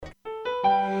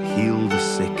heal the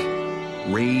sick,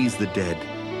 raise the dead,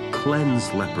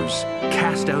 cleanse lepers,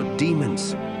 cast out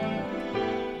demons.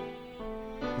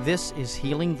 This is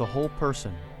Healing the Whole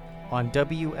Person on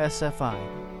WSFI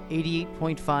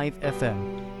 88.5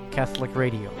 FM Catholic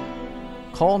Radio.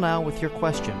 Call now with your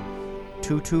question,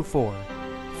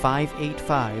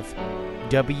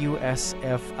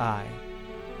 224-585-WSFI.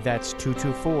 That's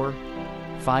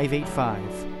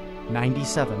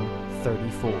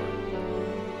 224-585-9734.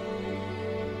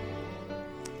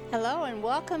 Hello and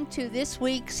welcome to this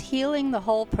week's Healing the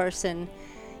Whole Person.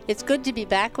 It's good to be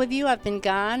back with you. I've been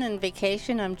gone on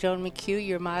vacation. I'm Joan McHugh,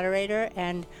 your moderator,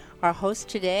 and our host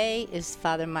today is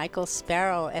Father Michael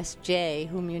Sparrow, S.J.,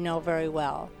 whom you know very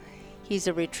well. He's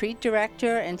a retreat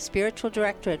director and spiritual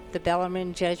director at the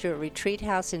Bellarmine Jesuit Retreat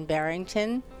House in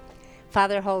Barrington.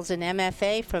 Father holds an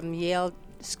MFA from Yale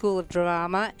School of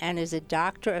Drama and is a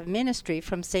doctor of ministry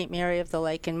from St. Mary of the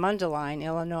Lake in Mundelein,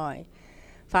 Illinois.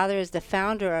 Father is the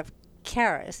founder of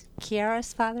Charis.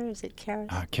 Charis, Father? Is it Charis?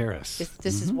 Charis.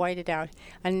 This is whited out.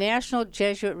 A national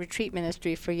Jesuit retreat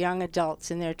ministry for young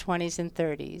adults in their 20s and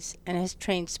 30s, and has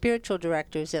trained spiritual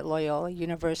directors at Loyola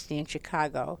University in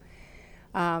Chicago.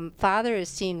 Father is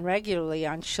seen regularly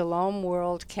on Shalom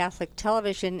World Catholic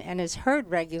Television and is heard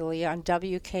regularly on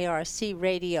WKRC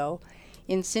Radio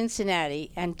in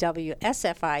Cincinnati and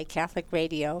WSFI Catholic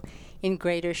Radio in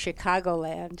Greater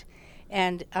Chicagoland.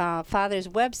 And Father's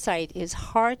website is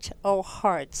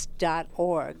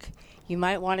heartohearts.org. You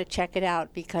might want to check it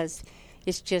out because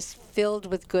it's just filled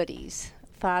with goodies.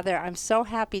 Father, I'm so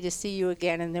happy to see you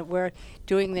again and that we're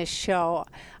doing this show.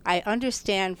 I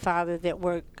understand, Father, that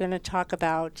we're going to talk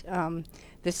about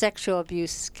the sexual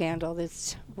abuse scandal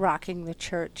that's rocking the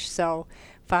church. So,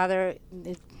 Father,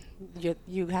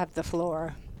 you have the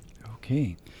floor.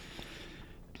 Okay.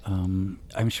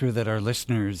 I'm sure that our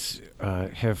listeners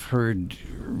have heard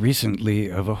recently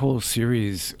of a whole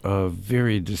series of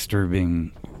very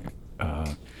disturbing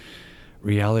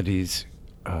realities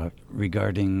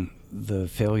regarding the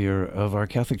failure of our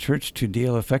Catholic Church to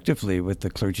deal effectively with the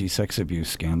clergy sex abuse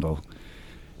scandal.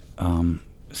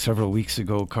 Several weeks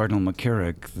ago, Cardinal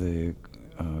McCarrick, the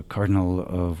Cardinal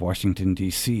of Washington,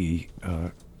 D.C.,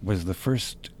 was the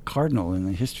first cardinal in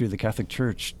the history of the Catholic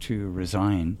Church to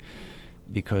resign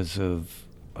because of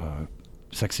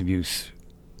sex abuse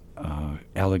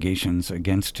allegations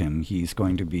against him. He's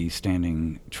going to be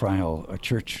standing trial, a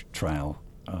church trial.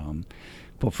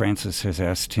 Pope Francis has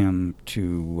asked him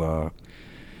to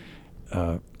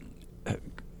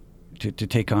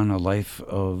take on a life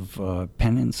of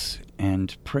penance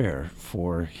and prayer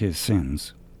for his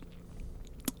sins.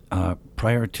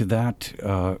 Prior to that,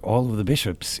 all of the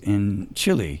bishops in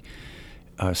Chile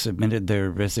submitted their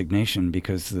resignation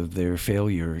because of their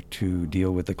failure to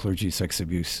deal with the clergy sex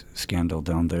abuse scandal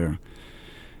down there.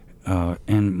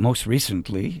 And most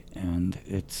recently, and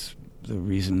it's the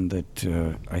reason that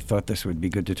I thought this would be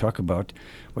good to talk about,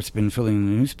 what's been filling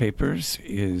the newspapers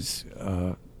is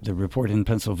the report in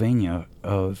Pennsylvania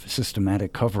of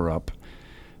systematic cover-up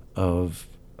of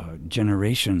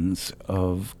generations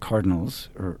of cardinals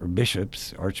or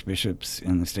bishops, archbishops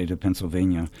in the state of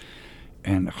Pennsylvania,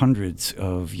 and hundreds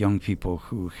of young people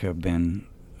who have been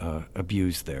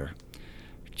abused there.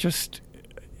 Just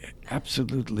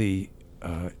absolutely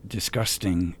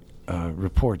disgusting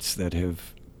reports that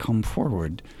have come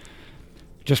forward.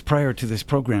 Just prior to this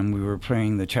program, we were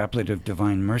praying the Chaplet of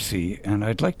Divine Mercy, and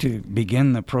I'd like to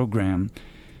begin the program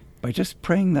by just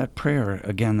praying that prayer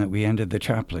again that we ended the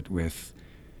chaplet with.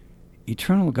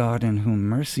 Eternal God, in whom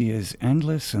mercy is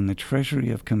endless and the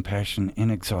treasury of compassion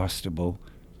inexhaustible,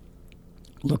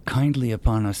 look kindly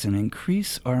upon us and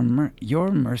increase your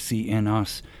mercy in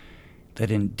us, that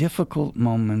in difficult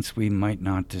moments we might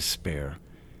not despair,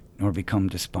 nor become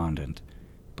despondent,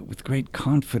 but with great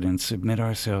confidence submit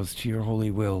ourselves to your holy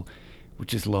will,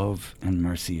 which is love and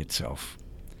mercy itself.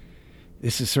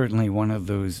 This is certainly one of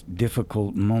those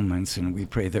difficult moments, and we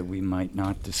pray that we might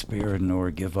not despair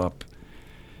nor give up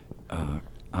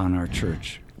on our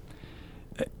church.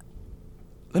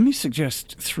 Let me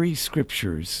suggest three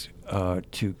scriptures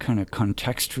to kind of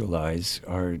contextualize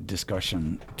our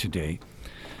discussion today.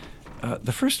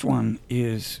 The first one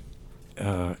is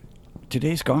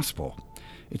today's gospel.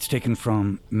 It's taken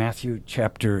from Matthew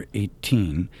chapter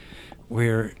 18,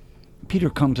 where Peter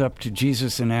comes up to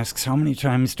Jesus and asks, how many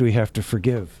times do we have to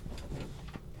forgive?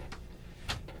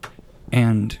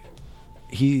 And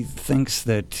he thinks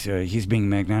that he's being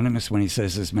magnanimous when he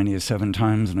says as many as 7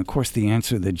 times. And of course, the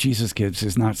answer that Jesus gives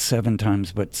is not 7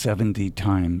 times, but 70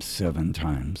 times 7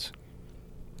 times,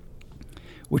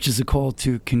 which is a call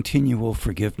to continual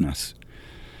forgiveness.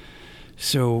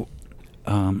 So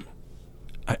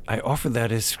I offer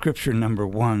that as scripture number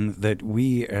one, that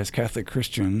we as Catholic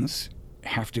Christians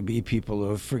have to be people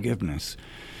of forgiveness,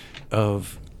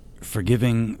 of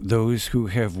forgiving those who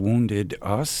have wounded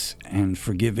us and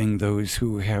forgiving those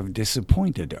who have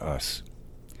disappointed us.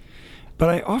 But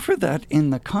I offer that in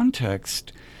the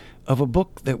context of a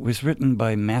book that was written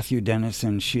by Matthew Dennis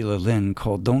and Sheila Lynn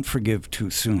called Don't Forgive Too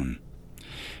Soon.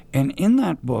 And in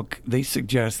that book, they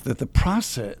suggest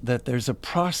that there's a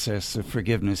process of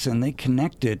forgiveness, and they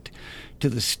connect it to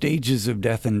the stages of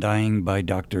death and dying by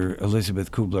Dr.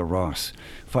 Elizabeth Kubler-Ross.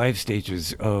 5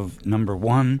 stages of number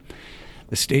 1.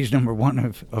 The stage number 1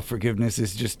 of forgiveness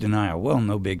is just denial. Well,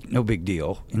 no big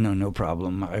deal. No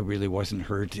problem. I really wasn't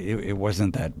hurt. It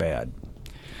wasn't that bad.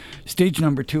 Stage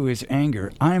number 2 is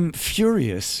anger. I'm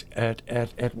furious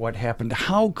at what happened.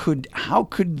 How could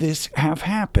this have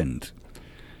happened?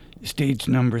 Stage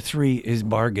number 3 is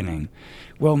bargaining.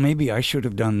 Well, maybe I should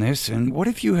have done this, and what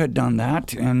if you had done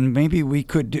that, and maybe we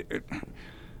could...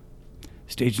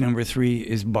 Stage number 3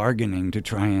 is bargaining to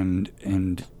try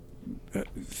and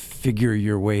figure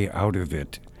your way out of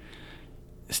it.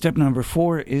 Step number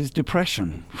 4 is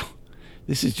depression.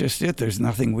 This is just it. There's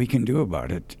nothing we can do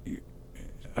about it.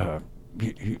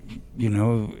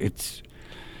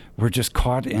 We're just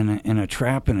caught in a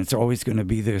trap, and it's always going to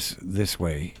be this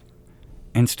way.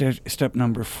 And step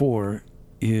number 4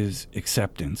 is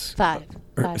acceptance.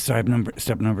 Step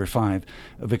number 5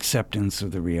 of acceptance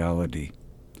of the reality.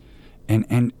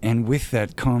 And with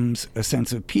that comes a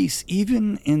sense of peace,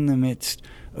 even in the midst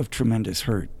of tremendous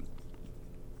hurt.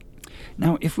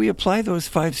 Now, if we apply those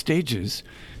 5 stages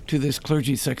to this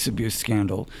clergy sex abuse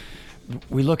scandal,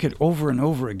 we look at over and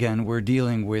over again, we're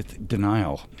dealing with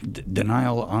denial.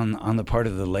 Denial on the part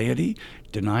of the laity,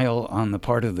 denial on the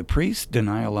part of the priests,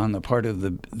 denial on the part of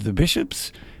the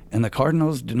bishops and the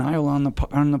cardinals, denial on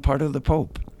the part of the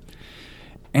Pope.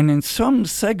 And in some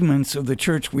segments of the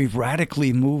church, we've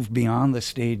radically moved beyond the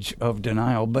stage of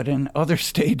denial. But in other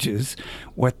stages,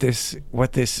 what this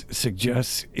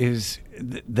suggests is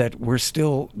that we're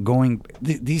still going.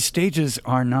 These stages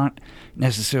are not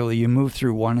necessarily you move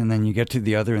through one and then you get to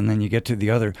the other and then you get to the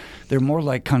other. They're more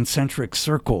like concentric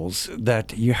circles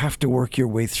that you have to work your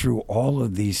way through all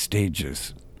of these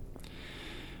stages.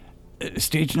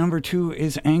 Stage number 2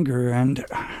 is anger, and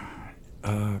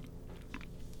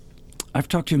I've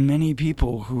talked to many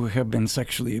people who have been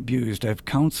sexually abused. I've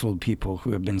counseled people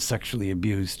who have been sexually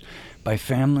abused by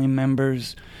family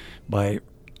members, by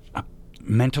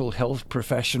mental health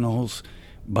professionals,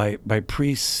 by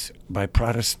priests, by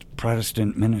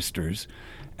Protestant ministers.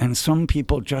 And some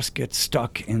people just get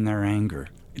stuck in their anger.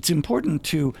 It's important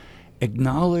to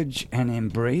acknowledge and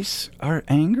embrace our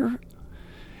anger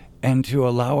and to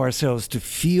allow ourselves to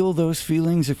feel those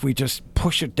feelings. If we just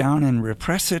push it down and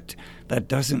repress it, that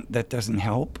doesn't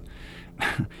help.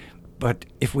 But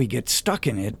if we get stuck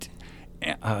in it,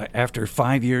 after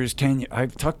 5 years, 10 years,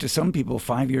 I've talked to some people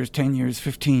 5 years, 10 years,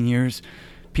 15 years,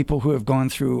 people who have gone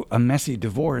through a messy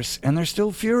divorce, and they're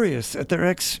still furious at their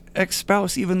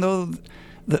ex-spouse, even though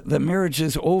the marriage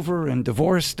is over and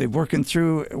divorced. They've worked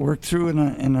through an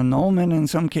annulment in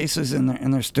some cases,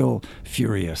 and they're still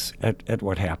furious at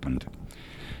what happened.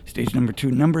 Stage number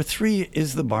 2. Number 3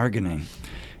 is the bargaining.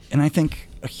 And I think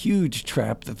a huge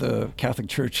trap that the Catholic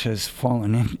Church has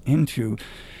fallen into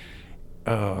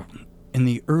in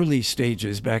the early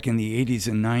stages, back in the 80s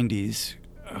and 90s,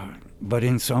 but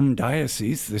in some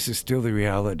dioceses, this is still the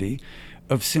reality,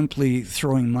 of simply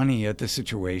throwing money at the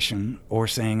situation or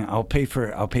saying, I'll pay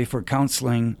for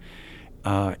counseling.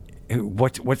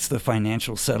 What's the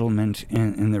financial settlement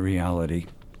in the reality?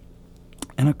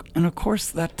 And of course,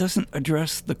 that doesn't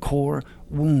address the core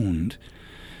wound,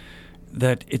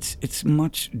 that it's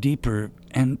much deeper.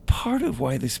 And part of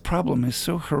why this problem is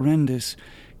so horrendous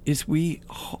is we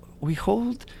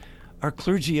hold our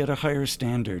clergy at a higher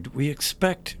standard. We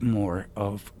expect more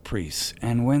of priests,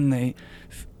 and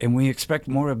we expect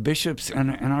more of bishops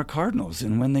and our cardinals.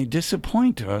 And when they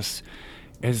disappoint us,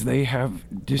 as they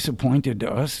have disappointed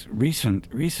us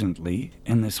recently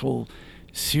in this whole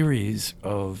series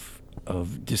of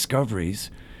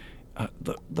discoveries,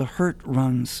 the hurt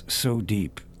runs so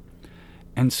deep.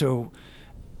 And so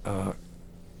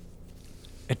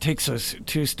it takes us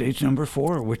to stage number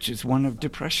 4, which is one of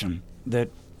depression, that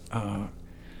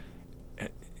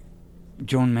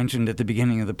Joan mentioned at the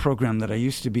beginning of the program that I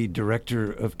used to be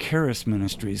director of Charis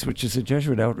Ministries, which is a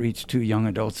Jesuit outreach to young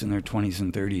adults in their 20s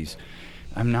and 30s.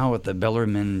 I'm now at the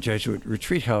Bellarmine Jesuit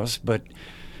Retreat House, but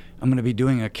I'm going to be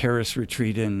doing a Charis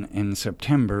retreat in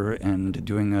September and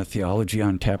doing a Theology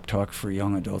on Tap talk for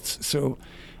young adults. So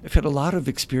I've had a lot of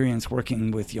experience working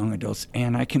with young adults,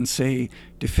 and I can say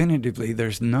definitively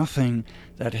there's nothing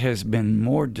that has been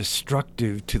more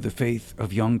destructive to the faith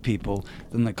of young people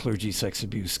than the clergy sex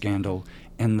abuse scandal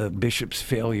and the bishop's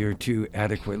failure to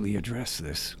adequately address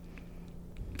this.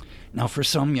 Now, for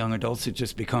some young adults, it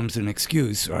just becomes an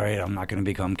excuse. All right, I'm not going to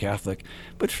become Catholic.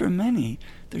 But for many,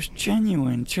 there's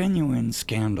genuine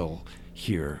scandal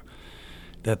here.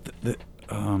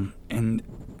 And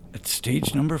at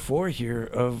stage number 4 here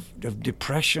of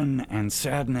depression and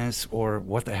sadness, or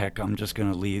what the heck, I'm just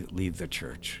going to leave the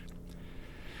church.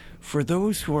 For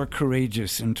those who are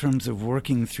courageous in terms of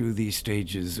working through these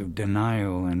stages of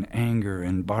denial and anger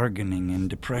and bargaining and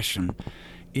depression,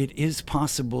 it is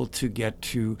possible to get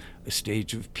to a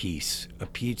stage of peace, a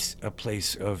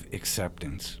place of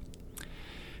acceptance.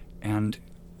 And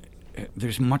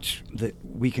there's much that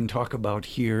we can talk about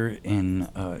here in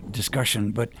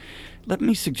discussion, but let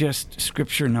me suggest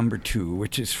scripture number 2,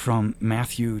 which is from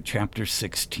Matthew chapter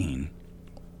 16.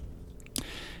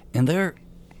 And there,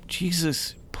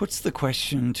 Jesus puts the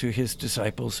question to his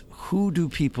disciples, who do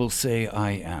people say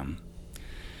I am?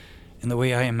 And the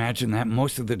way I imagine that,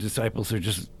 most of the disciples are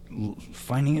just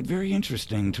finding it very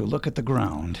interesting to look at the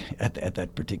ground at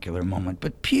that particular moment.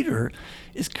 But Peter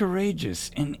is courageous,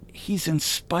 and he's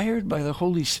inspired by the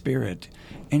Holy Spirit.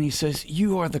 And he says,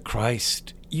 you are the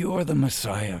Christ. You are the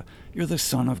Messiah. You're the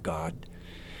Son of God.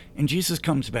 And Jesus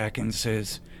comes back and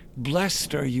says,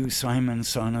 blessed are you, Simon,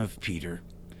 son of Peter.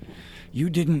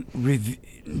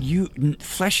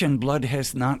 Flesh and blood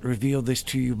has not revealed this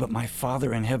to you, but my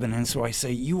Father in heaven. And so I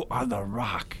say, you are the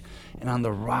rock, and on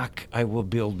the rock I will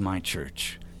build my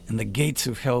church, and the gates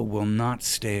of hell will not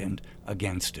stand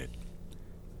against it.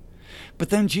 But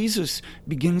then Jesus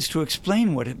begins to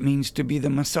explain what it means to be the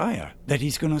Messiah, that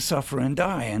he's going to suffer and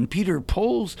die. And Peter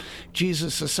pulls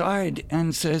Jesus aside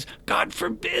and says, God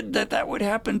forbid that would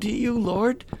happen to you,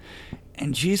 Lord.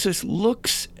 And Jesus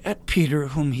looks at Peter,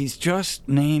 whom he's just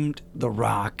named the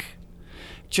rock,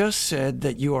 just said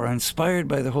that you are inspired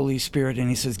by the Holy Spirit, and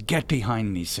he says, get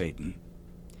behind me, Satan.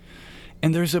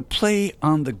 And there's a play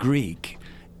on the Greek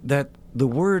that the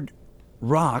word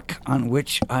rock on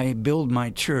which I build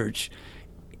my church,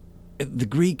 the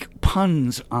Greek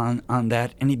puns on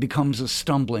that, and he becomes a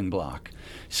stumbling block.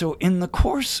 So in the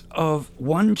course of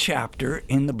one chapter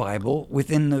in the Bible,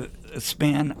 within the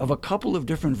span of a couple of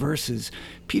different verses,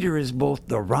 Peter is both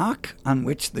the rock on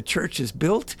which the church is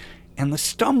built and the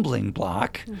stumbling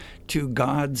block to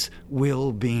God's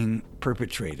will being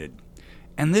perpetrated.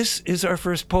 And this is our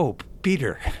first pope,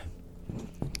 Peter.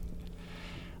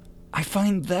 I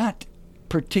find that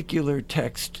particular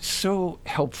text so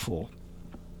helpful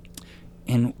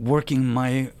in working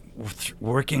my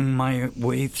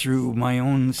way through my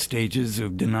own stages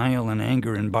of denial and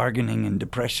anger and bargaining and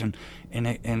depression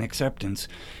and acceptance,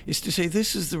 is to say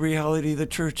this is the reality of the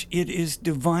church. It is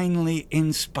divinely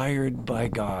inspired by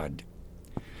God.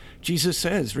 Jesus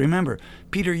says, remember,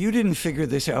 Peter, you didn't figure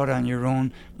this out on your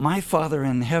own. My Father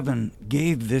in heaven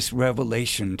gave this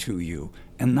revelation to you,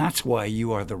 and that's why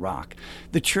you are the rock.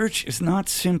 The church is not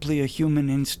simply a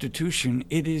human institution.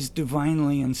 It is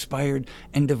divinely inspired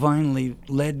and divinely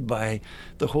led by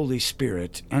the Holy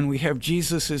Spirit. And we have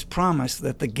Jesus' promise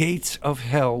that the gates of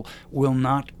hell will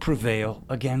not prevail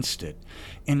against it.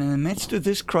 And in the midst of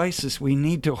this crisis, we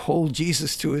need to hold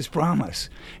Jesus to his promise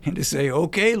and to say,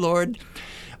 okay, Lord,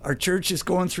 our church is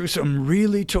going through some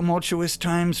really tumultuous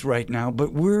times right now,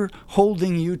 but we're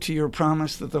holding you to your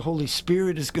promise that the Holy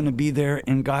Spirit is going to be there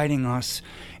and guiding us,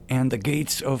 and the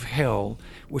gates of hell,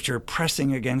 which are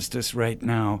pressing against us right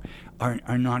now,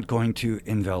 are not going to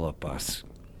envelop us.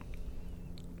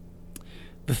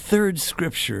 The third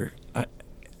scripture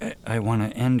I want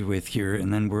to end with here,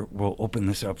 and then we'll open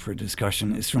this up for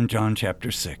discussion, is from John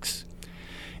chapter 6.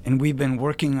 And we've been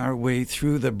working our way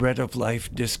through the Bread of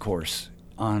Life discourse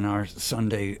on our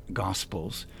Sunday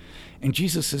Gospels. And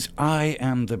Jesus says, I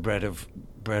am the bread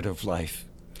of life.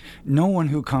 No one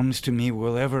who comes to me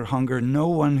will ever hunger. No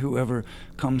one who ever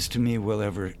comes to me will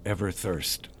ever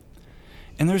thirst.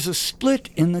 And there's a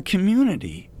split in the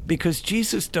community because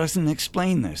Jesus doesn't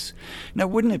explain this. Now,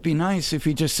 wouldn't it be nice if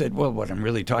he just said, well, what I'm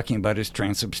really talking about is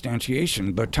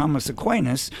transubstantiation? But Thomas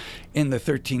Aquinas, in the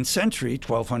 13th century,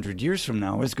 1,200 years from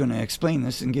now, is going to explain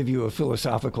this and give you a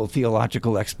philosophical,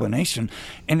 theological explanation.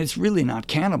 And it's really not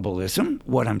cannibalism.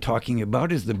 What I'm talking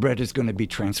about is the bread is going to be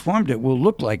transformed. It will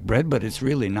look like bread, but it's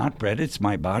really not bread. It's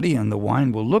my body. And the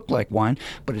wine will look like wine,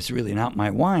 but it's really not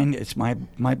my wine. It's my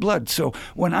blood. So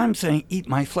when I'm saying eat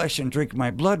my flesh and drink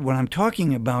my blood, what I'm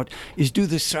talking about is do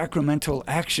this sacramental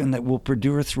action that will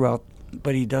perdure throughout,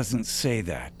 but he doesn't say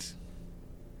that.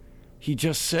 He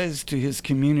just says to his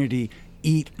community,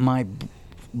 eat my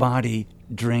body,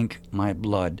 drink my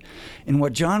blood. And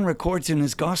what John records in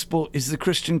his gospel is the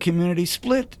Christian community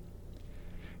split.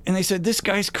 And they said, this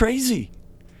guy's crazy.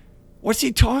 What's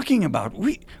he talking about?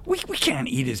 We can't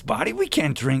eat his body. We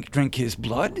can't drink his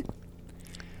blood.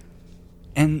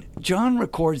 And John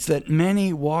records that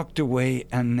many walked away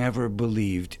and never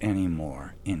believed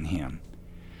anymore in him.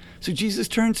 So Jesus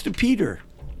turns to Peter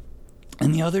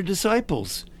and the other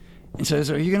disciples and says,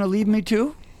 are you going to leave me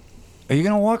too? Are you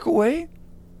going to walk away?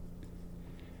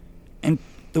 And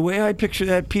the way I picture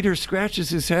that, Peter scratches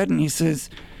his head and he says,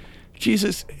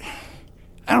 Jesus,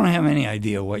 I don't have any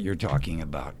idea what you're talking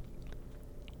about.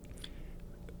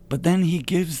 But then he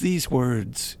gives these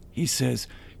words. He says,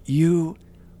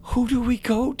 who do we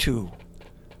go to?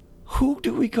 Who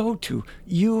do we go to?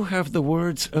 You have the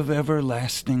words of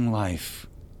everlasting life.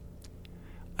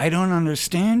 I don't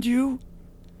understand you.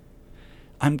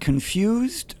 I'm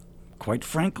confused. Quite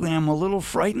frankly, I'm a little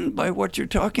frightened by what you're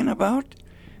talking about.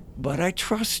 But I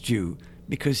trust you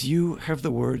because you have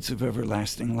the words of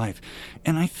everlasting life.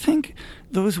 And I think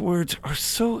those words are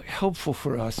so helpful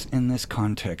for us in this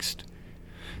context.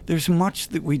 There's much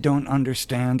that we don't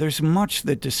understand. There's much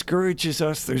that discourages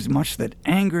us. There's much that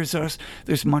angers us.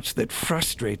 There's much that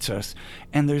frustrates us.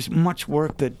 And there's much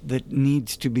work that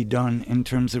needs to be done in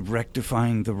terms of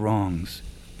rectifying the wrongs.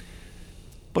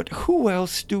 But who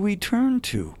else do we turn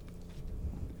to?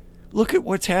 Look at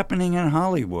what's happening in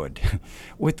Hollywood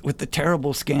with the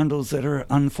terrible scandals that are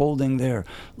unfolding there.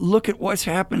 Look at what's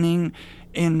happening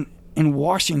in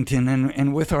Washington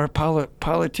and with our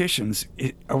politicians.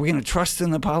 Are we going to trust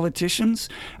in the politicians?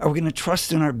 Are we going to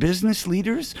trust in our business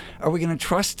leaders? Are we going to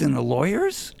trust in the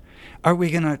lawyers? Are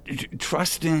we going to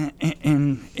trust in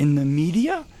the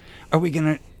media?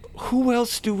 Who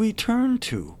else do we turn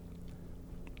to?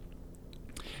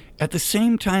 At the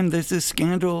same time that this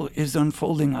scandal is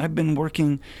unfolding, I've been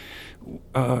working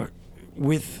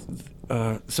with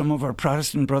some of our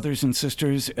Protestant brothers and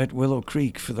sisters at Willow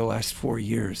Creek for the last 4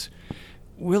 years.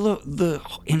 The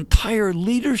entire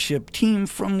leadership team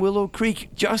from Willow Creek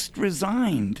just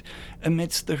resigned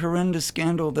amidst the horrendous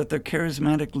scandal that their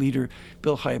charismatic leader,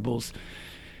 Bill Hybels,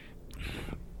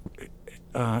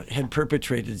 had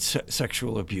perpetrated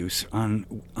sexual abuse on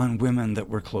women that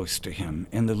were close to him.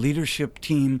 And the leadership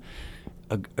team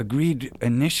agreed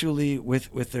initially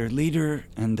with their leader,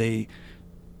 and they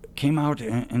came out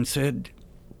and said,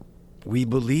 we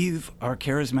believe our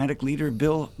charismatic leader,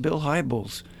 Bill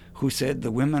Hybels, who said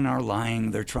the women are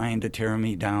lying, they're trying to tear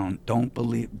me down. Don't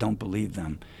believe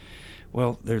them.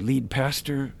 Well, their lead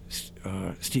pastor,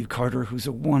 Steve Carter, who's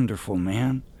a wonderful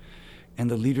man, and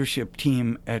the leadership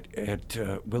team at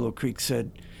Willow Creek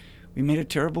said, we made a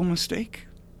terrible mistake.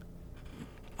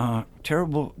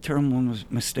 Terrible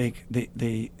mistake.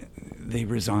 They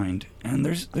resigned. And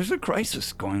there's a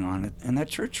crisis going on in that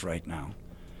church right now.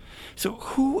 So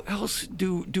who else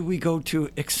do we go to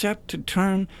except to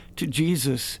turn to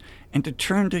Jesus and to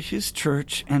turn to his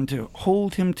church and to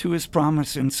hold him to his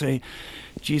promise and say,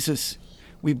 Jesus,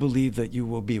 we believe that you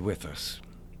will be with us.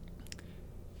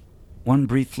 One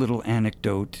brief little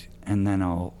anecdote, and then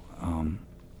I'll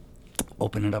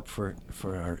open it up for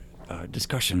our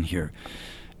discussion here.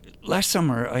 Last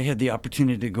summer, I had the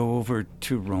opportunity to go over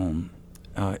to Rome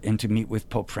and to meet with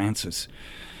Pope Francis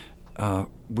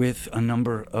with a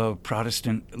number of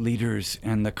Protestant leaders.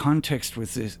 And the context for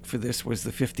this was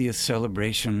the 50th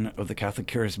celebration of the Catholic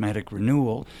Charismatic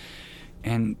Renewal.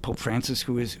 And Pope Francis,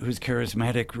 whose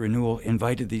charismatic renewal,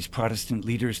 invited these Protestant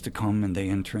leaders to come, and they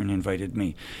in turn invited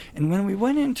me. And when we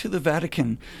went into the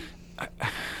Vatican,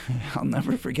 I'll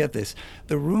never forget this.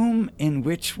 The room in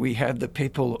which we had the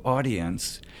papal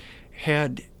audience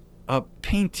had a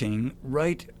painting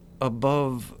right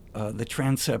above the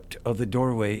transept of the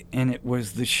doorway, and it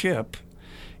was the ship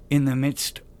in the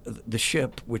midst. The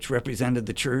ship, which represented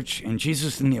the church, and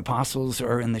Jesus and the apostles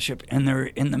are in the ship, and they're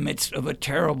in the midst of a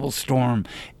terrible storm,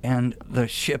 and the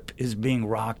ship is being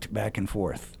rocked back and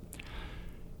forth.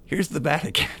 Here's the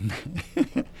Vatican,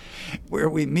 where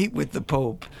we meet with the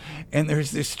Pope, and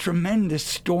there's this tremendous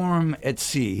storm at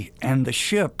sea, and the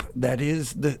ship that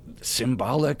is the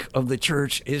symbolic of the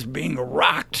church is being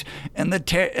rocked, and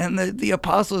the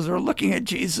apostles are looking at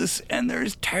Jesus, and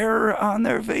there's terror on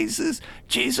their faces.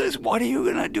 Jesus, what are you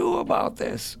going to do about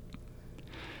this?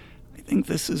 I think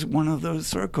this is one of those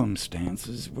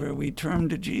circumstances where we turn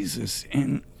to Jesus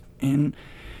in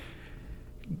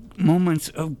moments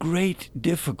of great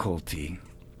difficulty,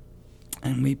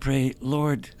 and we pray,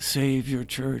 Lord, save your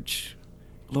church.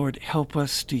 Lord, help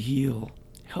us to heal.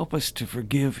 Help us to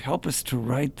forgive. Help us to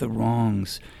right the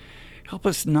wrongs. Help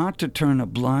us not to turn a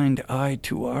blind eye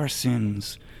to our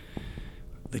sins.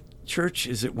 church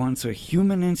is at once a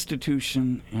human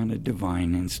institution and a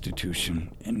divine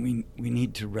institution, and we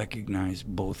need to recognize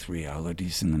both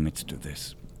realities in the midst of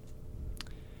this.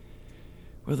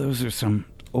 Well, those are some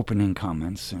opening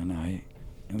comments, and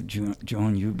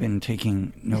Joan, you've been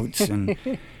taking notes, and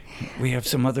we have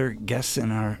some other guests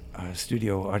in our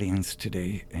studio audience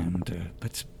today, and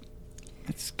let's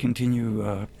continue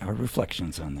our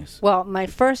reflections on this. Well, my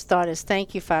first thought is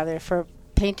thank you, Father, for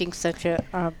painting such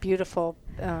a beautiful,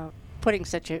 putting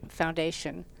such a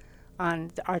foundation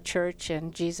on our church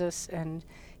and Jesus and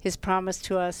his promise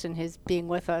to us and his being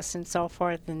with us and so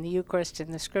forth, and the Eucharist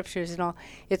and the scriptures and all.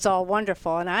 It's all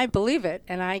wonderful, and I believe it,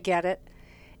 and I get it.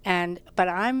 But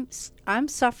I'm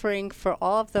suffering for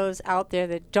all of those out there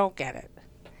that don't get it.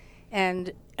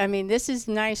 And I mean, this is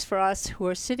nice for us who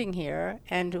are sitting here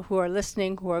and who are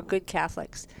listening, who are good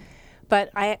Catholics. But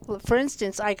for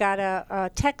instance, I got a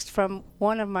text from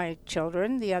one of my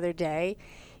children the other day.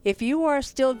 If you are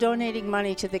still donating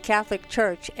money to the Catholic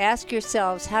Church, ask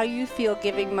yourselves how you feel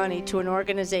giving money to an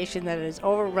organization that is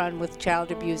overrun with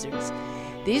child abusers.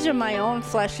 These are my own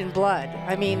flesh and blood.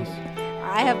 I mean,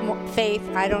 I have faith.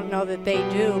 I don't know that they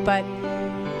do, but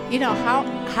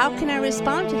how can I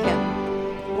respond to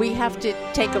him? We have to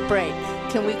take a break.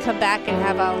 Can we come back and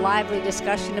have a lively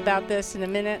discussion about this in a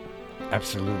minute?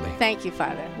 Absolutely. Thank you,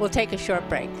 Father. We'll take a short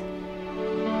break.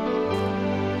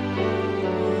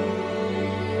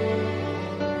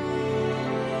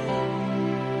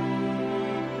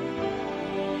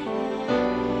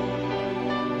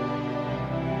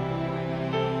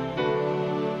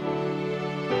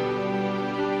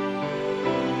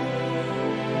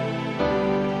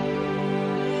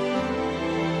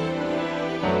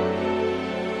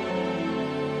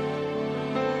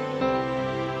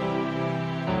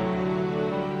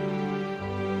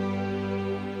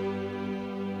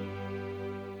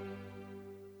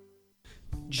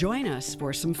 Join us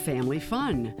for some family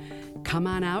fun. Come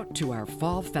on out to our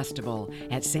Fall Festival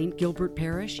at St. Gilbert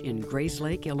Parish in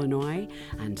Grayslake, Illinois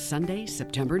on Sunday,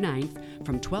 September 9th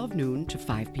from 12 noon to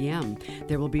 5 p.m.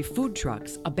 There will be food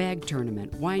trucks, a bag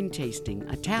tournament, wine tasting,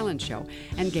 a talent show,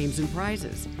 and games and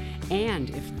prizes. And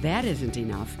if that isn't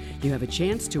enough, you have a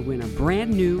chance to win a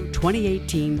brand new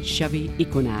 2018 Chevy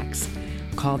Equinox.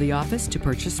 Call the office to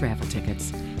purchase raffle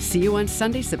tickets. See you on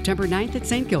Sunday, September 9th at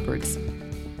St. Gilbert's.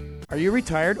 Are you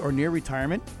retired or near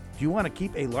retirement? Do you want to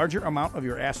keep a larger amount of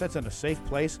your assets in a safe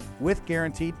place with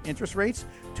guaranteed interest rates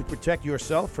to protect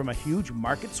yourself from a huge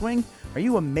market swing? Are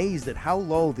you amazed at how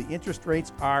low the interest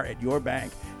rates are at your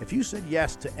bank? If you said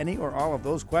yes to any or all of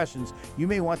those questions, you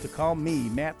may want to call me,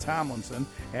 Matt Tomlinson,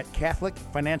 at Catholic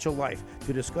Financial Life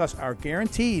to discuss our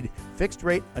guaranteed fixed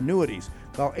rate annuities.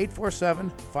 Call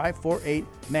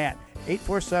 847-548-MATT,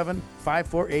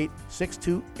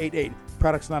 847-548-6288.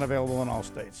 Products not available in all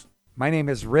states. My name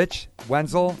is Rich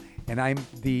Wenzel, and I'm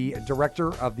the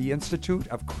director of the Institute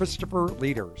of Christopher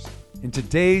Leaders. In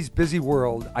today's busy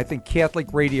world, I think Catholic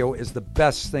radio is the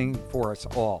best thing for us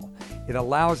all. It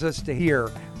allows us to hear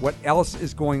what else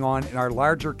is going on in our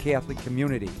larger Catholic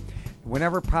community.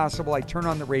 Whenever possible, I turn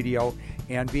on the radio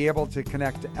and be able to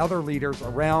connect to other leaders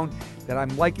around that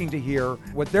I'm liking to hear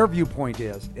what their viewpoint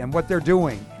is and what they're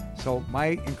doing. So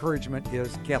my encouragement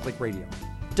is Catholic radio.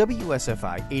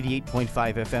 WSFI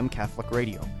 88.5 FM Catholic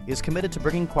Radio is committed to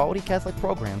bringing quality Catholic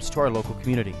programs to our local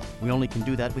community. We only can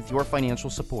do that with your financial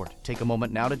support. Take a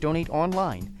moment now to donate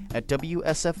online at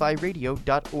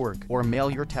WSFIRadio.org or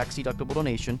mail your tax-deductible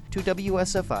donation to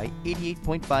WSFI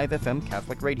 88.5 FM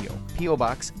Catholic Radio, P.O.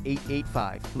 Box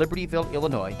 885, Libertyville,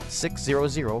 Illinois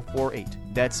 60048.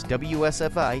 That's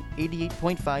WSFI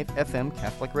 88.5 FM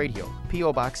Catholic Radio,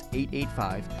 P.O. Box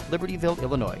 885, Libertyville,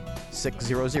 Illinois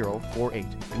 60048.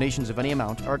 Donations of any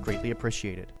amount are greatly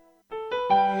appreciated.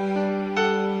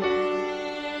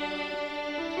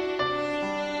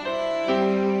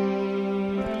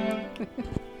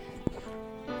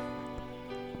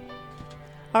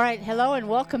 All right, hello and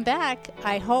welcome back.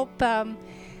 I hope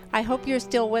you're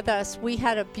still with us. We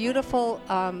had a beautiful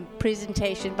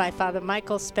presentation by Father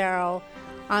Michael Sparrow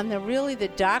on the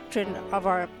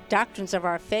doctrines of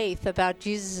our faith, about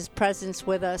Jesus' presence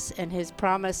with us and his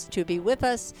promise to be with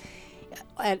us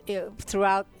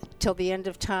throughout till the end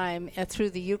of time, through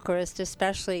the Eucharist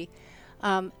especially.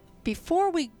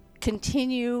 Before we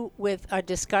continue with our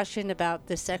discussion about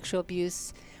the sexual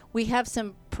abuse, we have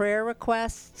some prayer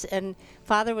requests, and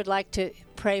Father would like to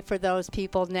pray for those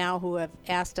people now who have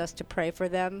asked us to pray for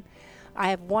them. I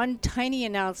have one tiny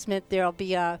announcement. There will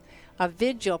be a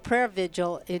prayer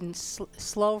vigil in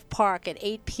Slove Park at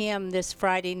 8 p.m. this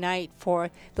Friday night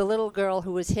for the little girl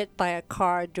who was hit by a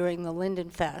car during the Linden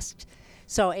Fest.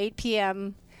 So 8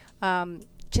 p.m.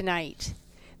 Tonight.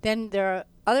 Then there are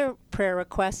other prayer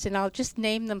requests, and I'll just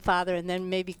name them, Father, and then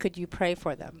maybe could you pray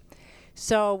for them.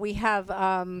 So we have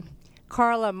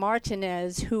Carla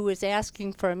Martinez, who is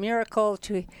asking for a miracle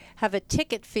to have a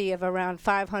ticket fee of around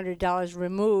 $500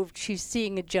 removed. She's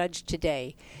seeing a judge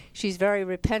today. She's very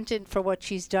repentant for what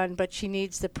she's done, but she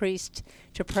needs the priest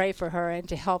to pray for her and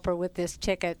to help her with this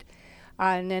ticket.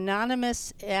 An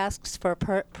anonymous asks for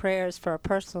prayers for a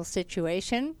personal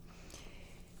situation.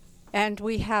 And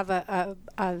we have a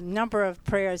number of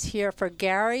prayers here for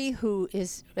Gary, who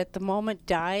is at the moment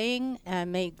dying,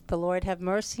 and may the Lord have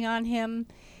mercy on him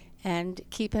and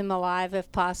keep him alive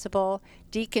if possible.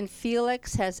 Deacon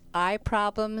Felix has eye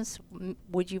problems.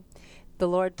 Would you, the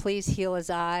Lord, please heal his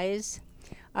eyes?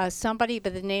 Somebody by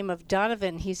the name of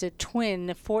Donovan, he's a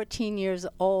twin, 14 years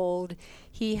old.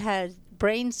 He had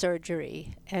brain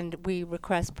surgery, and we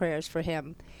request prayers for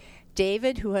him.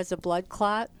 David, who has a blood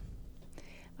clot.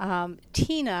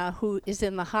 Tina, who is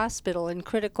in the hospital in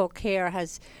critical care,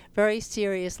 has very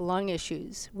serious lung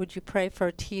issues. Would you pray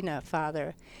for Tina,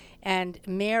 Father? And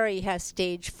Mary has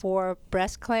stage 4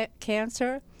 breast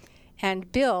cancer.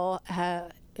 And Bill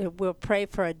will pray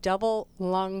for a double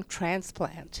lung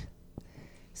transplant.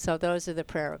 So those are the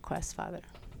prayer requests, Father.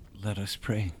 Let us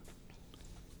pray.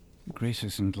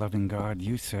 Gracious and loving God,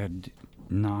 you said,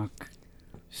 knock,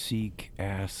 seek,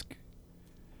 ask.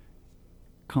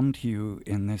 Come to you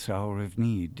in this hour of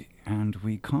need, and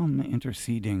we come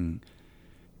interceding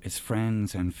as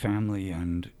friends and family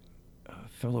and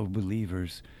fellow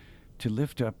believers to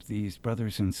lift up these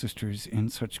brothers and sisters in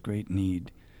such great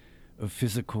need of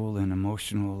physical and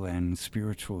emotional and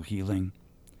spiritual healing.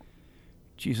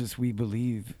 Jesus, we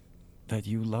believe that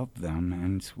you love them,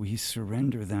 and we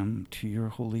surrender them to your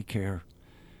holy care.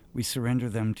 We surrender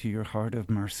them to your heart of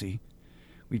mercy.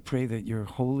 We pray that your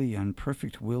holy and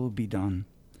perfect will be done,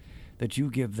 that you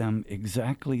give them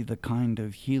exactly the kind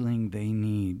of healing they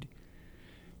need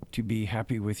to be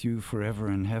happy with you forever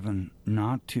in heaven,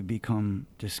 not to become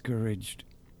discouraged.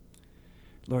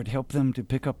 Lord, help them to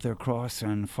pick up their cross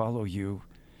and follow you.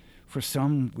 For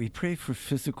some, we pray for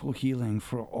physical healing.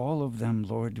 For all of them,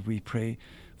 Lord, we pray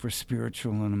for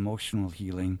spiritual and emotional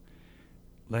healing,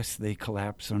 lest they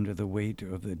collapse under the weight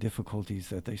of the difficulties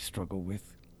that they struggle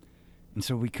with. And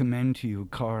so we commend to you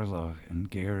Carla and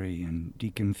Gary and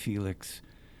Deacon Felix,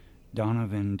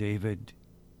 Donovan, David,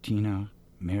 Tina,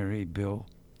 Mary, Bill,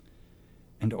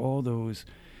 and all those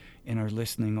in our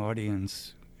listening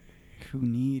audience who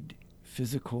need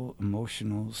physical,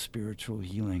 emotional, spiritual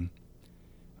healing.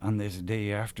 On this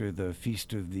day after the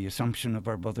feast of the Assumption of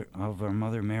our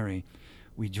Mother Mary,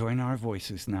 we join our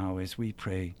voices now as we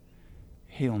pray,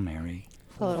 Hail Mary,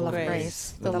 full of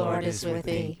grace, the Lord is with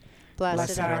thee.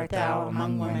 Blessed art thou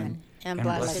among women, and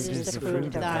blessed is the fruit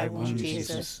of thy womb,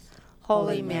 Jesus.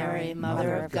 Holy Mary,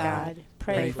 Mother of God,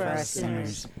 pray for us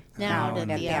sinners, now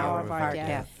and at the hour of our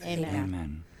death. Amen.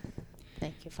 Amen.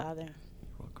 Thank you, Father.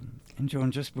 Welcome. And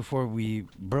Joan, just before we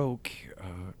broke,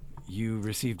 you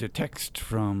received a text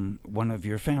from one of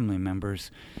your family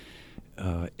members,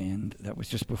 and that was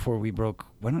just before we broke.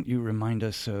 Why don't you remind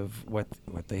us of what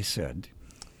they said?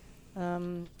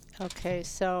 Okay,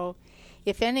 so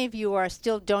if any of you are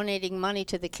still donating money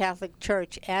to the Catholic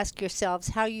Church, ask yourselves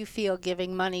how you feel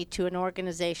giving money to an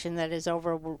organization that is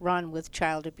overrun with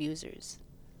child abusers.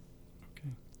 Okay.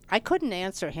 I couldn't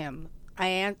answer him.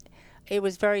 It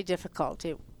was very difficult.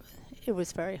 It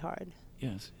was very hard.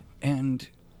 Yes, and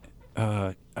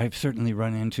I've certainly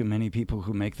run into many people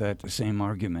who make that same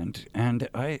argument, and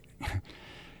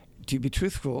to be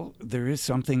truthful, there is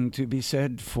something to be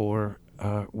said for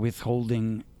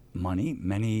withholding money.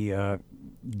 Many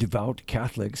devout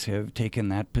Catholics have taken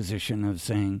that position of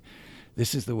saying,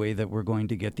 this is the way that we're going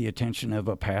to get the attention of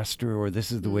a pastor, or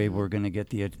this is the way we're going to get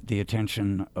the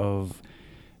attention of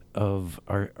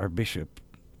our bishop.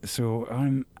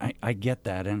 So I get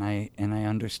that, and I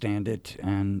understand it,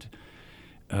 and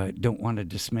don't want to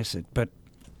dismiss it. But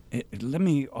let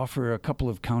me offer a couple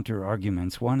of counter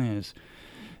arguments. One is,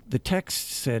 the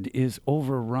text said is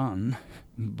overrun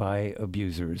by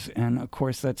abusers, and of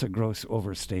course that's a gross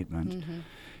overstatement. Mm-hmm.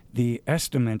 The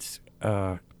estimates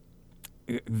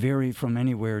vary from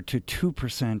anywhere to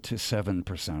 2% to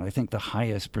 7%. I think the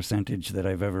highest percentage that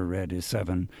I've ever read is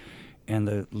 7%, and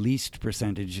the least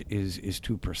percentage is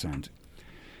 2%.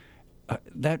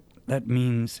 That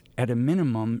means at a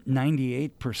minimum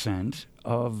 98%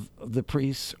 of the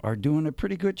priests are doing a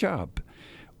pretty good job,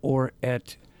 or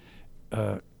at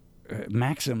a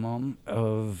maximum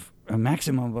of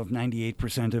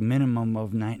 98%, a minimum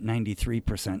of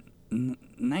 93%.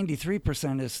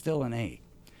 93% is still an A.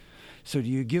 So do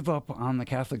you give up on the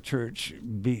Catholic Church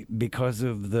because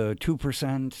of the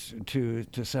 2% to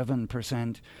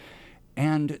 7%?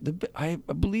 And I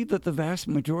believe that the vast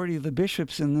majority of the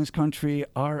bishops in this country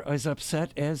are as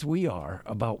upset as we are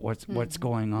about what's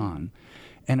going on,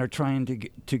 and are trying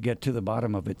to get to the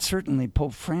bottom of it. Certainly,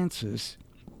 Pope Francis,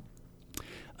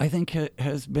 I think,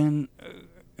 has been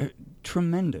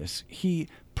tremendous. He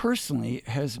personally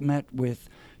has met with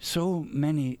so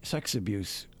many sex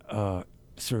abuse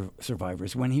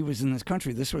survivors. When he was in this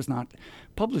country, this was not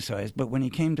publicized, but when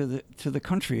he came to the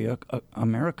country,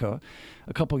 America,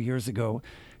 a couple years ago,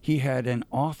 he had an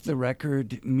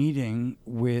off-the-record meeting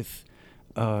with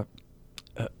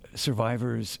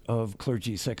survivors of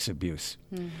clergy sex abuse.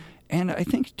 Mm-hmm. And I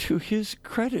think, to his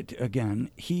credit, again,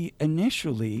 he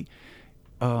initially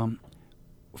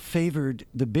favored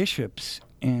the bishops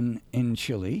in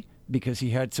Chile because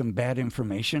he had some bad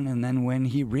information, and then when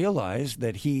he realized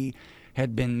that he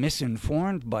had been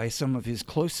misinformed by some of his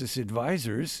closest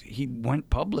advisors, he went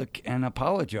public and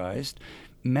apologized,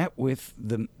 met with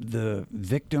the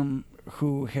victim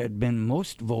who had been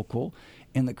most vocal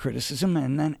in the criticism,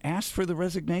 and then asked for the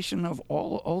resignation of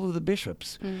all of the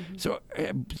bishops. Mm-hmm. So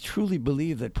I truly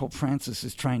believe that Pope Francis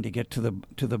is trying to get to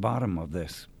the bottom of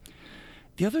this.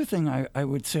 The other thing I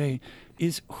would say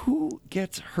is, who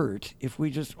gets hurt if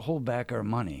we just hold back our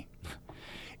money?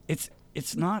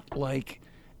 It's not like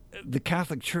the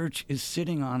Catholic Church is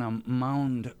sitting on a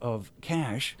mound of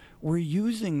cash. We're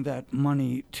using that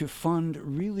money to fund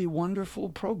really wonderful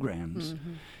programs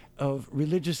of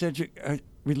religious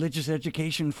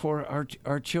education for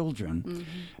our children,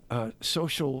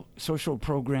 social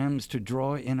programs to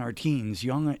draw in our teens,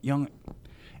 young.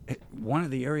 One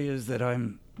of the areas that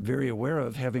I'm very aware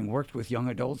of, having worked with young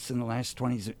adults in the last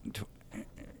 20s,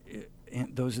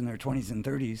 those in their 20s and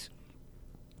 30s,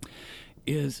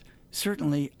 is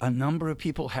certainly a number of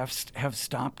people have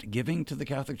stopped giving to the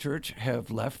Catholic Church,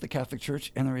 have left the Catholic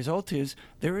Church, and the result is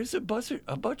there is a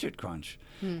budget crunch.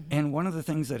 Mm-hmm. And one of the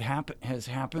things that has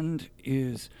happened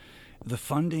is the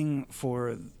funding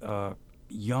for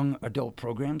young adult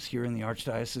programs here in the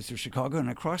Archdiocese of Chicago and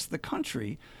across the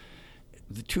country.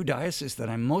 The two dioceses that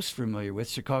I'm most familiar with,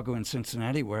 Chicago and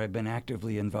Cincinnati, where I've been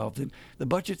actively involved in, the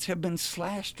budgets have been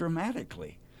slashed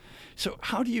dramatically. So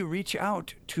how do you reach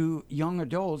out to young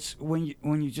adults when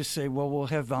you just say, well, we'll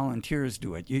have volunteers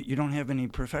do it? You don't have any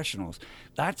professionals.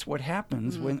 That's what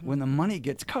happens when the money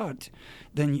gets cut.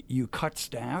 Then you cut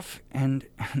staff, and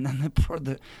then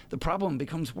the problem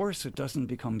becomes worse. It doesn't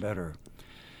become better.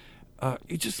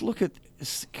 You just look at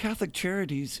Catholic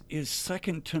Charities is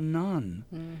second to none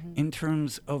in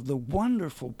terms of the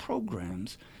wonderful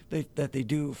programs that they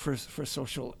do for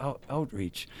social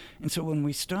outreach. And so when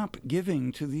we stop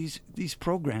giving to these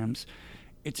programs,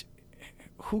 it's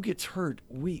who gets hurt?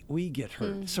 We get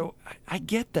hurt. Mm-hmm. So I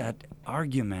get that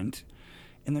argument,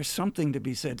 and there's something to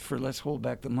be said for let's hold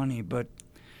back the money, but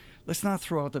let's not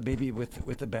throw out the baby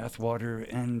with the bathwater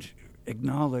and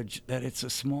acknowledge that it's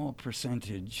a small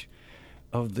percentage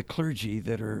of the clergy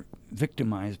that are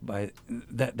victimized by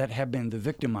that have been the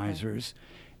victimizers.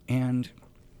 And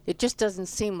it just doesn't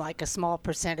seem like a small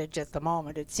percentage at the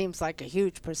moment. It seems like a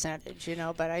huge percentage,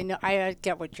 but I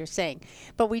get what you're saying.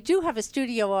 But we do have a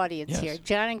studio audience here.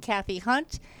 John and Kathy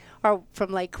Hunt are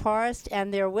from Lake Forest,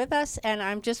 and they're with us, and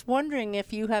I'm just wondering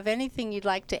if you have anything you'd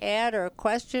like to add or a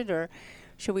question, or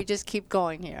should we just keep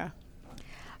going here?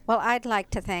 Well, I'd like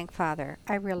to thank Father.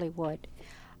 I really would.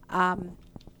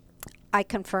 I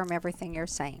confirm everything you're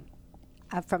saying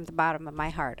from the bottom of my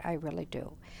heart. I really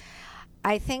do.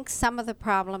 I think some of the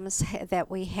problems that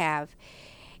we have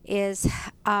is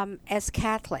as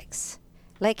Catholics,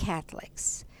 lay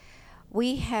Catholics,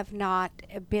 we have not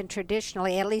been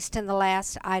traditionally, at least in the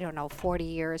last, 40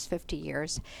 years, 50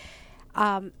 years,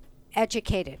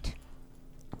 educated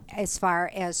as far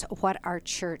as what our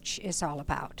church is all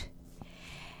about.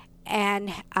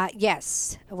 And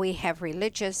yes, we have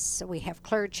religious, we have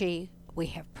clergy, we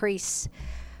have priests,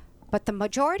 but the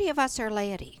majority of us are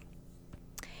laity.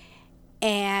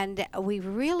 And we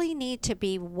really need to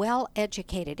be well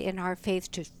educated in our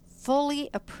faith to fully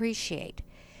appreciate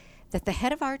that the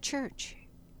head of our church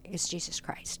is Jesus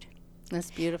Christ.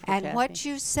 That's beautiful, And Kathy. what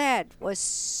you said was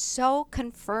so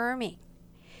confirming,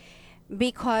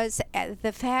 because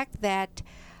the fact that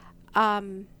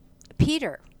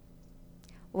Peter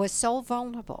was so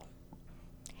vulnerable,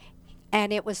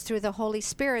 and it was through the Holy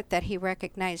Spirit that he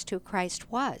recognized who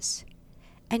Christ was.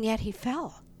 And yet he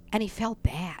fell, and he fell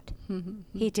bad.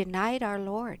 He denied our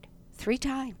Lord 3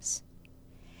 times.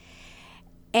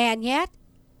 And yet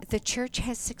the church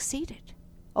has succeeded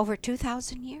over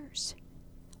 2,000 years.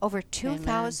 Over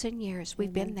 2,000 years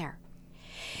we've been there.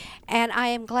 And I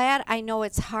am glad. I know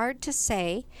it's hard to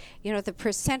say. You know, the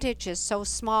percentage is so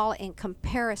small in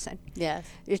comparison Yes.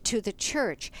 to the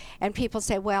church. And people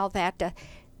say, well, that,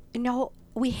 no,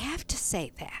 we have to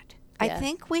say that. I Yes.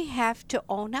 think we have to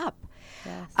own up.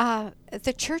 Yes.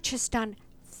 The church has done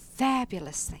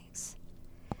fabulous things.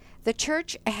 The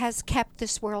church has kept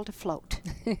this world afloat.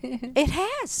 It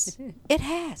has. It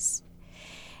has.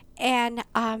 And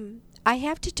I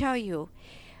have to tell you,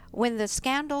 when the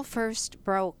scandal first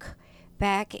broke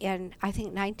back in, I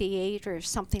think, 98 or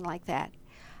something like that,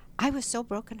 I was so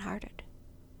brokenhearted.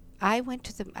 I went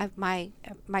to my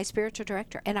spiritual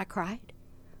director and I cried.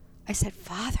 I said,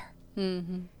 Father.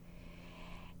 Mm-hmm.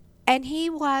 And he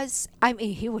was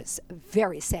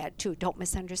very sad too. Don't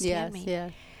misunderstand me.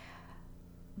 Yes.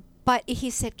 But he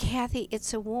said, Kathy,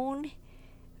 it's a wound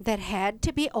that had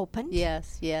to be opened.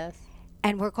 Yes. Yes.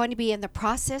 And we're going to be in the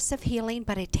process of healing,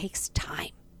 but it takes time.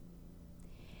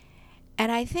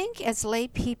 And I think as lay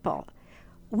people,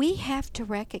 we have to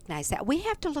recognize that. We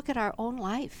have to look at our own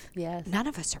life. Yes. None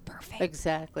of us are perfect.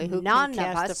 Exactly. Who can None of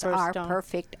cast the us first are stone?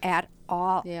 perfect at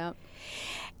all. Yeah.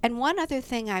 And one other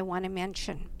thing I want to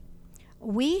mention.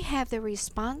 We have the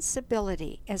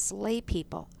responsibility as lay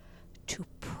people to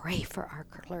pray for our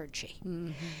clergy.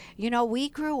 Mm-hmm. You know, we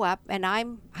grew up, and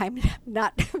I'm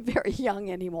not very young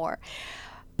anymore,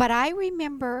 but I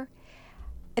remember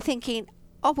thinking,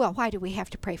 oh, well, why do we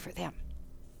have to pray for them?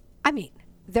 I mean,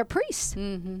 they're priests.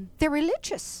 Mm-hmm. They're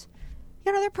religious.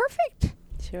 You know, they're perfect.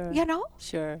 Sure. You know?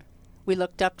 Sure. We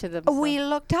looked up to them. We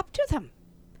looked up to them.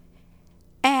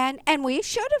 And we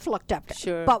should have looked up to them.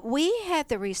 Sure. But we had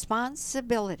the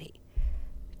responsibility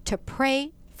to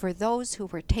pray for those who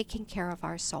were taking care of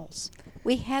our souls.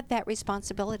 We had that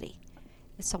responsibility.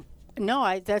 So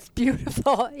No, that's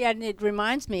beautiful. And it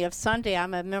reminds me of Sunday.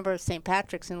 I'm a member of St.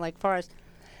 Patrick's in Lake Forest,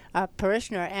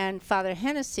 parishioner, and Father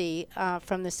Hennessy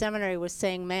from the seminary was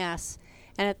saying Mass.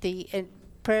 And at the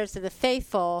prayers of the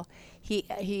faithful,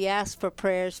 he asked for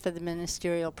prayers for the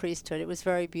ministerial priesthood. It was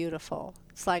very beautiful.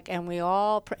 It's like, and we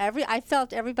all, I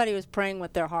felt everybody was praying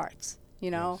with their hearts,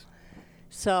 you know. Yes.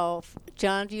 So,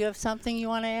 John, do you have something you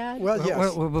want to add? Well,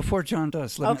 yes. Well, before John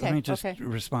does, let me just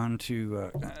respond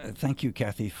to. Thank you,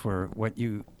 Kathy, for what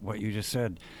you just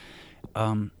said.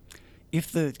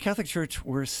 If the Catholic Church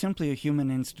were simply a human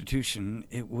institution,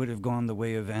 it would have gone the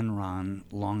way of Enron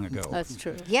long ago. That's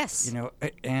true. Yes. You know,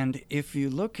 and if you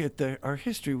look at our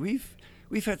history, we've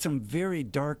had some very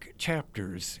dark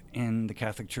chapters in the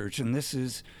Catholic Church, and this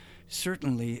is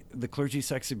certainly the clergy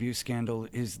sex abuse scandal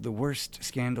is the worst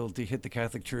scandal to hit the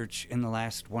Catholic Church in the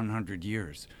last 100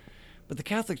 years. But the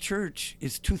Catholic Church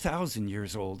is 2,000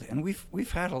 years old, and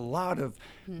we've had a lot of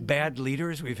bad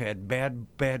leaders. We've had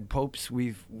bad popes.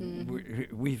 We've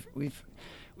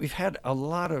had a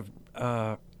lot of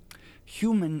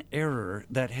human error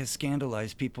that has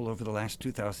scandalized people over the last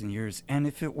 2,000 years. And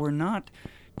if it were not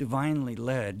divinely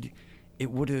led,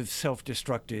 it would have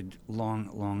self-destructed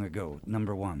long ago,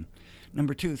 number one.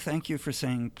 Number two, thank you for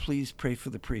saying, please pray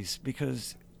for the priests,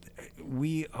 because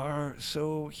we are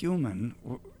so human,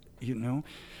 you know.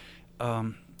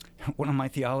 One of my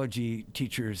theology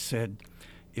teachers said,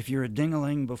 if you're a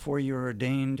ding-a-ling before you're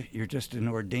ordained, you're just an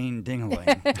ordained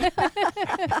ding-a-ling.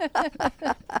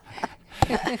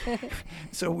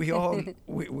 So we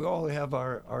all have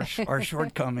our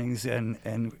shortcomings,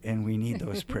 and we need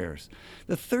those prayers.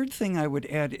 The third thing I would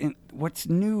add, what's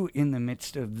new in the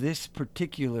midst of this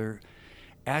particular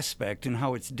aspect and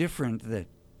how it's different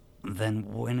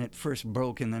than when it first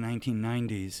broke in the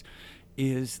 1990s,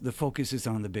 is the focus is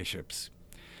on the bishops.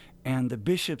 And the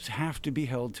bishops have to be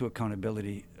held to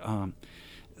accountability.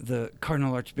 The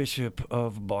Cardinal Archbishop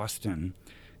of Boston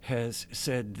has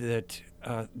said that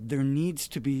there needs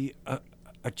to be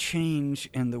a change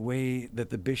in the way that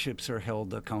the bishops are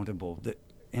held accountable.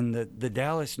 In the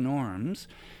Dallas norms,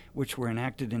 which were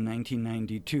enacted in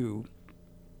 1992,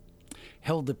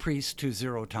 held the priests to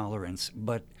zero tolerance,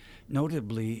 but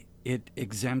notably it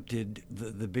exempted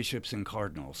the bishops and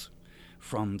cardinals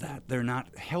from that. They're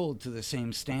not held to the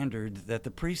same standard that the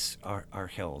priests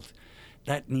are held.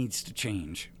 That needs to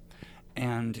change.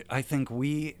 And I think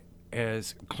we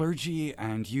as clergy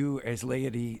and you as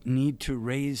laity need to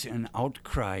raise an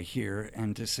outcry here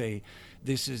and to say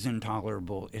this is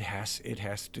intolerable. It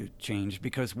has to change,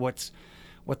 because what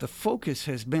the focus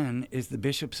has been is the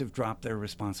bishops have dropped their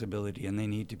responsibility and they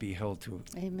need to be held to it.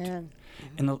 Amen.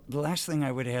 And the last thing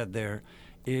I would add there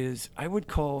is I would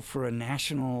call for a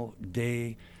national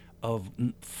day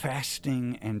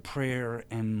fasting and prayer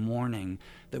and mourning,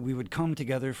 that we would come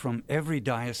together from every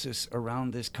diocese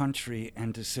around this country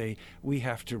and to say we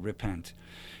have to repent,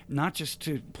 not just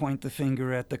to point the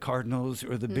finger at the cardinals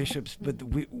or the bishops, but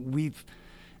we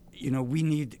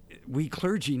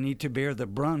clergy need to bear the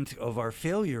brunt of our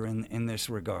failure in this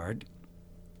regard.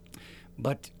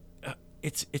 But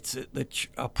it's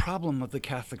a problem of the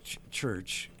Catholic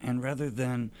Church, and rather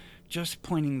than just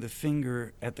pointing the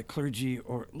finger at the clergy,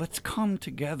 or let's come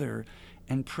together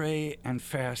and pray and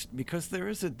fast, because there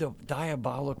is a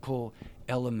diabolical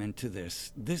element to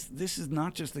this. This is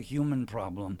not just a human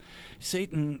problem.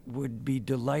 Satan would be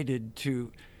delighted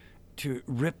to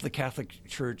rip the Catholic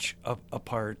Church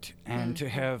apart and to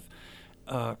have.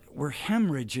 We're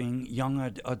hemorrhaging young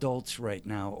adults right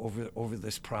now over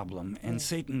this problem, and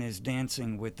Satan is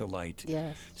dancing with the light.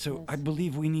 Yes. So yes. I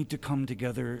believe we need to come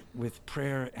together with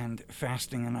prayer and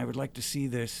fasting, and I would like to see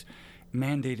this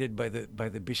mandated by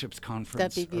the bishops'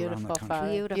 conference That'd be around the beautiful, country.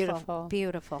 Father. Beautiful.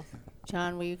 Beautiful.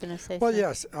 John, were you going to say Well,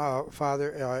 something? yes,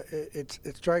 Father.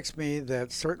 It strikes me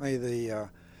that certainly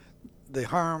the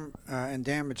harm and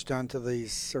damage done to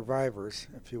these survivors,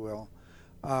 if you will,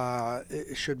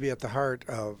 it should be at the heart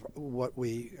of what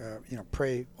we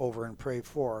pray over and pray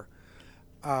for,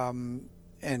 and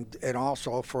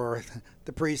also for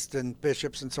the priests and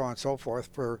bishops and so on and so forth,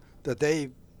 for that they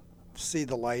see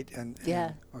the light and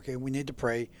okay, we need to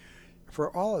pray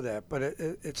for all of that. But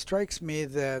it strikes me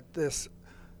that this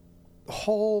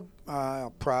whole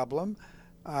problem,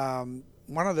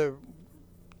 one of the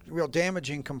real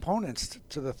damaging components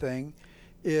to the thing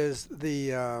is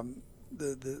the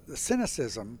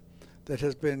cynicism that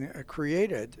has been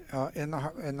created in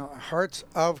the hearts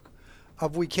of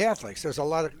we Catholics. There's a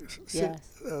lot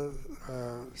of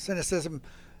cynicism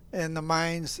in the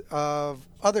minds of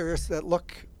others that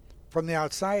look from the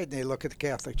outside, and they look at the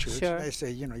Catholic Church and they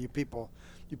say, you people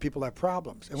have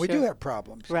problems, and we do have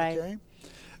problems, right? Okay?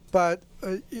 But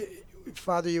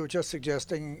Father, you were just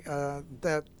suggesting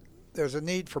that there's a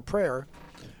need for prayer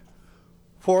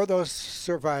for those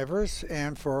survivors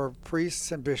and for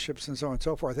priests and bishops and so on and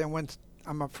so forth. And when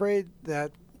I'm afraid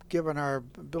that given our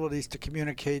abilities to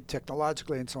communicate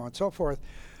technologically and so on and so forth,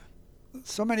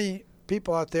 so many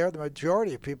people out there, the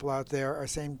majority of people out there are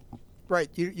saying, right,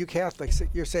 you Catholics,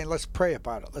 you're saying let's pray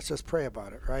about it. Let's just pray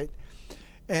about it, right?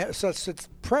 And so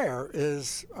prayer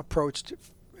is approached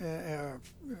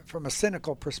from a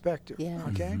cynical perspective,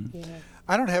 okay? Mm-hmm. Yes.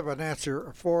 I don't have an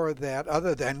answer for that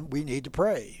other than we need to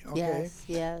pray, okay?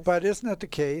 Yes. But isn't that the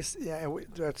case? Yeah,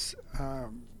 that's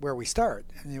where we start.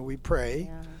 And we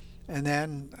pray, and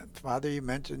then, Father, you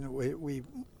mentioned we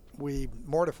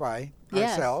mortify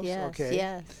ourselves, okay?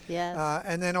 Yes.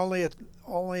 And then only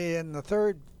in the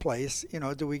third place,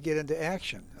 do we get into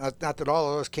action. Not that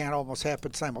all of those can't almost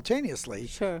happen simultaneously.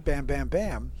 Sure. Bam, bam,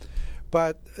 bam.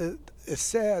 But it's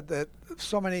sad that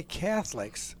so many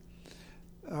Catholics,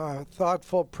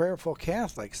 thoughtful, prayerful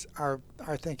Catholics, are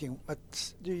thinking,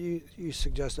 you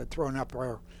suggested throwing up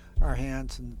our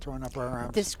hands and throwing up our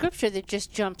arms. The scripture that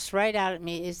just jumps right out at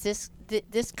me is this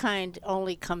kind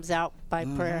only comes out by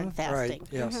prayer and fasting. Right,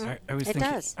 yes.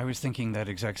 Mm-hmm. I was thinking that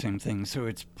exact same thing. So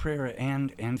it's prayer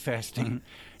and fasting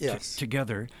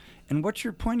together. And what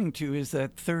you're pointing to is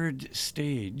that third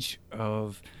stage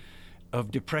of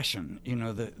depression.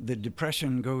 The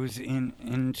depression goes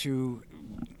into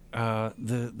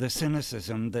the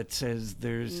cynicism that says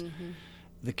there's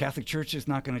the Catholic Church is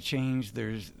not going to change.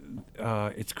 There's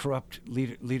it's corrupt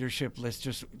leadership. Let's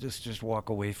just walk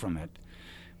away from it.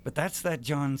 But that's that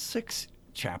John 6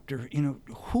 chapter.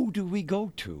 Who do we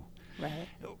go to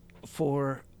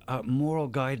for moral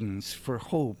guidance, for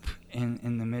hope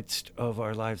in the midst of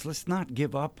our lives? Let's not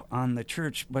give up on the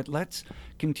Church, but let's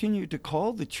continue to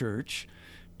call the Church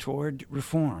toward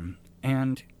reform.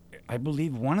 And I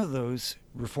believe one of those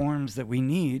reforms that we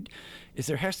need is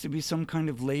there has to be some kind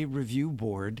of lay review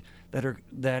board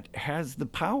that has the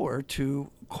power to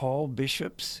call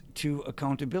bishops to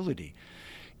accountability.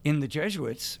 In the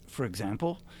Jesuits, for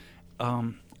example,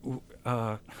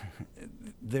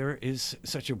 there is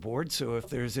such a board. So if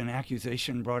there's an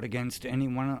accusation brought against any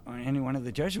one of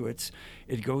the Jesuits,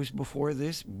 it goes before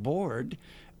this board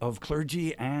of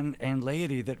clergy and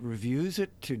laity that reviews it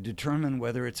to determine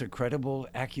whether it's a credible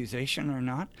accusation or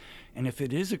not. And if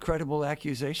it is a credible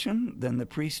accusation, then the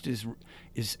priest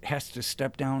has to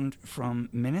step down from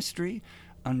ministry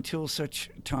until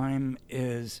such time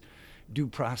as due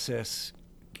process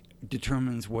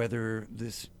determines whether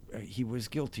he was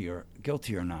guilty or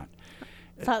not.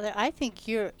 Father, I think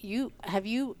have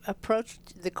you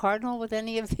approached the Cardinal with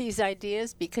any of these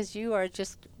ideas, because you are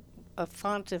just a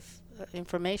font of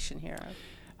information here.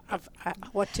 of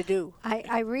what to do.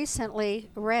 I recently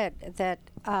read that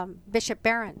Bishop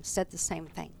Barron said the same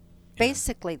thing.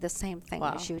 Basically the same thing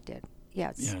as you did.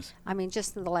 Yes. I mean,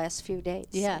 just in the last few days.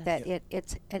 That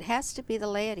it has to be the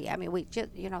laity. I mean,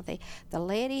 the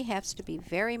laity has to be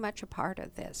very much a part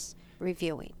of this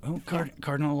reviewing. Oh,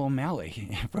 Cardinal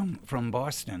O'Malley from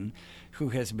Boston, who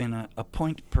has been a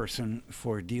point person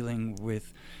for dealing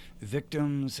with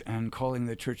victims and calling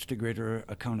the church to greater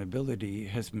accountability,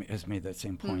 has made that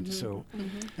same point.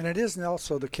 And it isn't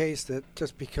also the case that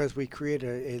just because we create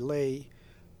a lay,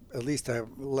 at least a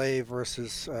lay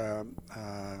versus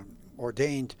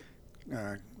ordained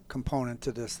component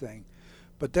to this thing,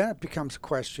 but then it becomes a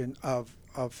question of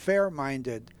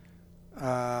fair-minded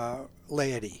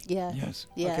laity. Yes.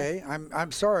 Okay.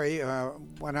 I'm sorry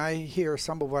when I hear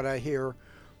some of what I hear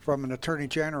from an attorney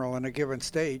general in a given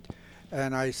state,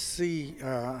 and I see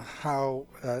how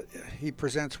he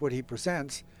presents what he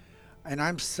presents, and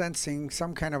I'm sensing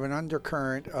some kind of an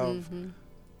undercurrent of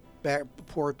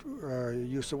poor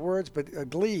use of words, but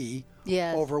glee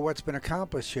over what's been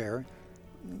accomplished here.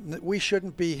 We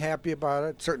shouldn't be happy about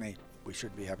it. Certainly, we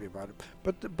should be happy about it.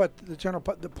 But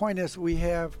the point is, we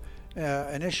have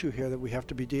an issue here that we have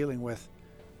to be dealing with.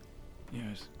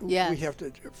 Yes. We have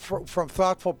to from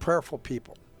thoughtful, prayerful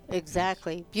people.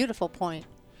 Exactly. Beautiful point.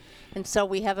 And so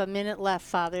we have a minute left,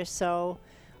 Father. So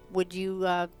would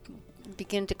you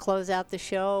begin to close out the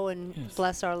show and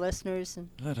bless our listeners? And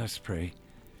let us pray.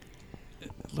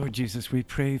 Lord Jesus, we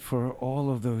pray for all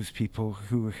of those people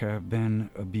who have been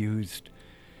abused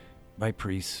by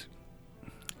priests.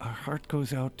 Our heart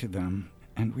goes out to them,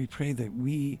 and we pray that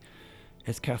we,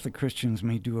 as Catholic Christians,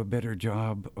 may do a better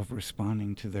job of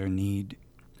responding to their need.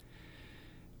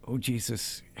 Oh,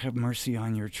 Jesus, have mercy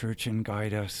on your church and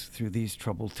guide us through these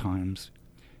troubled times.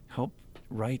 Help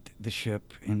right the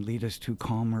ship and lead us to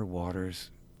calmer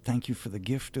waters. Thank you for the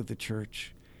gift of the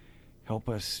church. Help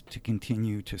us to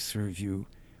continue to serve you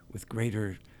with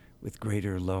greater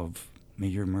love. May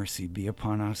your mercy be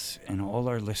upon us, and all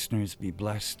our listeners be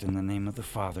blessed in the name of the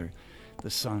Father,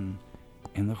 the Son,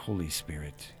 and the Holy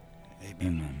Spirit.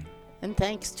 Amen. And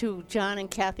thanks to John and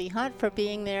Kathy Hunt for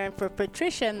being there, and for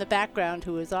Patricia in the background,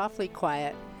 who is awfully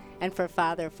quiet, and for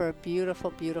Father for a beautiful,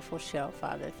 beautiful show.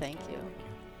 Father, thank you.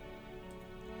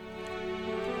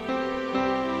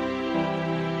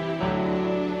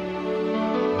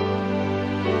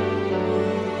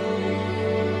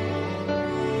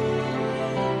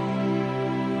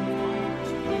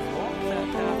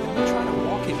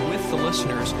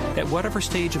 Listeners at whatever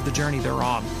stage of the journey they're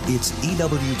on. It's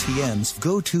EWTN's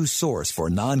go-to source for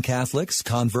non-Catholics,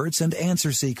 converts, and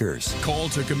answer seekers. Call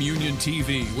to Communion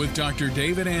TV with Dr.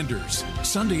 David Anders,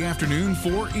 Sunday afternoon,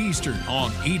 4 Eastern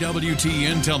on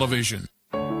EWTN Television.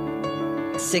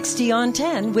 60 on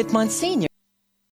 10 with Monsignor.